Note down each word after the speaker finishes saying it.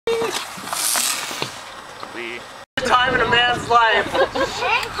life.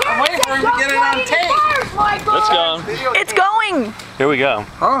 I'm waiting for him to get it on tape. Let's go. It's going. Here we go.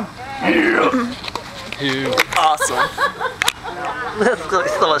 Huh? Yeah. Awesome. That's gonna be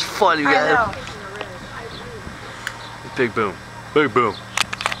so much fun, you guys. Big boom. Big boom.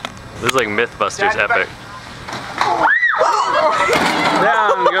 This is like Mythbusters epic.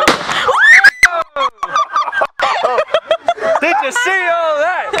 Down go. Did you see all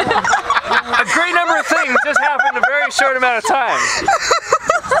that? A great number of things just happened in a very short amount of time.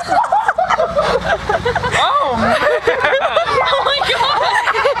 Oh man! Oh my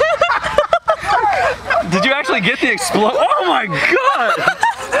god! Did you actually get the explosion? Oh my god!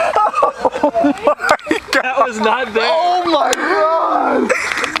 Oh my god! That was not there. Oh my god!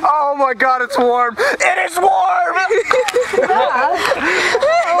 Oh my god, it's warm! It is warm!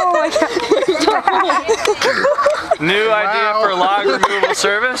 Oh my god. New idea for log removal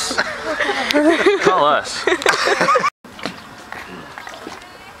service? Call us.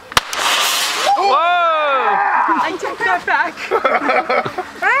 Whoa! I took that back.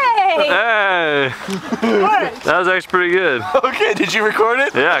 Hey! Hey! That was actually pretty good. Okay, did you record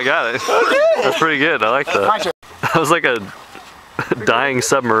it? Yeah, I got it. Okay. That's pretty good. I like that. That was like a dying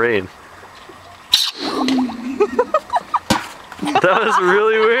submarine. That was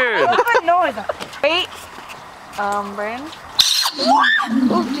really weird. Wait. Brandon?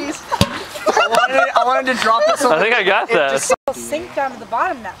 Oh jeez. I wanted to drop it so I think I got that. It'll sink down to the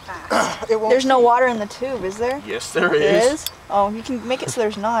bottom that fast. There's no water in the tube, is there? Yes, there There is. is? Oh, you can make it so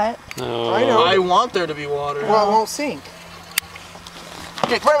there's not. No. I know. I want there to be water. Well, it won't sink.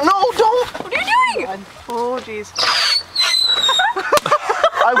 Okay, no, don't! What are you doing? Oh jeez.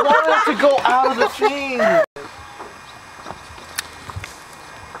 I wanted it to go out of the thing.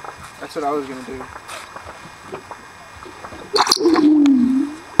 That's what I was gonna do.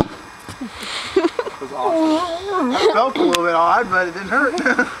 That was awesome. That felt a little bit odd, but it didn't hurt.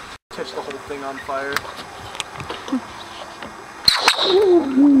 Catch the whole thing on fire.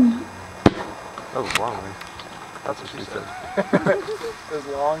 That was long, man. That's what she said. It was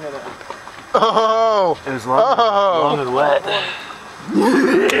long and oh! It was long and wet.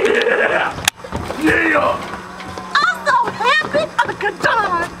 Yeah! Yeah! I'm so happy! I'm a good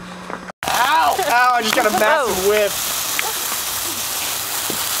dog! Ow! Ow! I just got a massive whiff.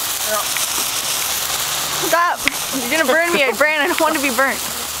 Stop! You're gonna burn me, Brandon. I don't want to be burnt.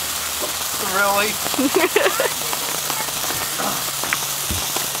 Really?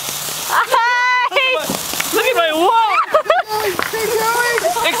 Look at my wall!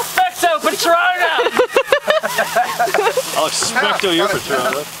 Expecto Patrona! I'll expecto your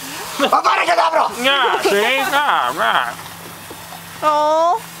Patrona. Yeah, see?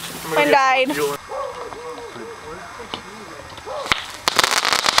 Oh, mine died.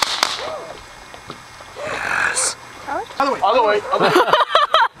 Yes. Other way. Other way. Other way.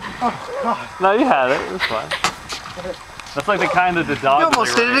 Oh, God. No, you had it. It was fine. That's like the kind that the dog. You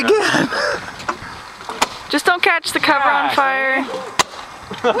almost did it again. Just don't catch the cover on fire.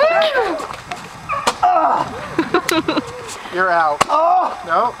 You're out. Oh!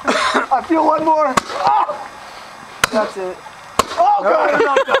 No. I feel one more. Oh! That's it. Oh, God, I'm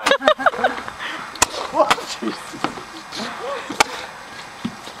not done. Oh, Jesus.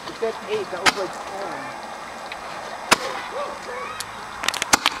 If that's 8, that was like 10.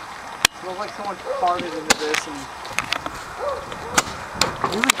 It feels like someone farted into this and...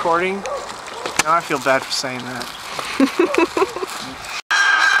 Are you recording? Now I feel bad for saying that.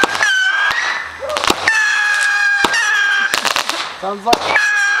 Sounds like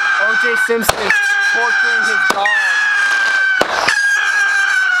O.J. Simpson is torturing his dog.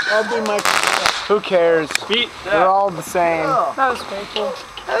 That'll be my... Who cares? We're all the same. Oh. That was painful.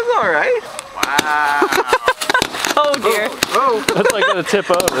 That's alright. Wow. Oh dear. Oh. That's like gonna tip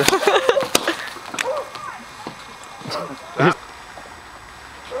over.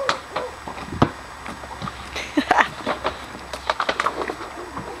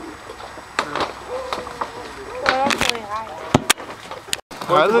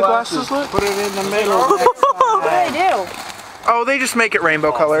 Why do the glasses look? Put it in the middle. What do they do? Oh, they just make it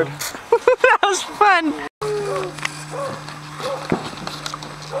rainbow colored. That was fun.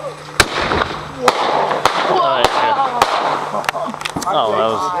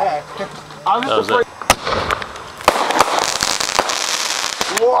 Oh, that was it.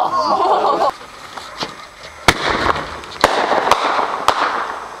 Whoa!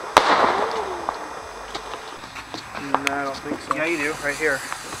 No, I don't think so. Yeah, you do. Right here.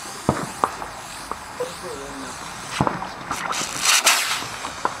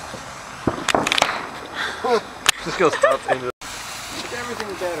 Just goes up into Make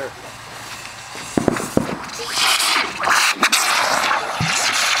everything better.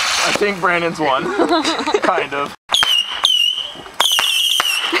 I think Brandon's won. Kind of.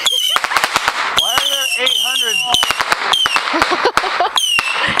 Why are there 800?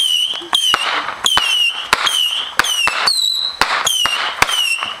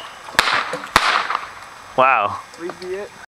 Wow. Please be it.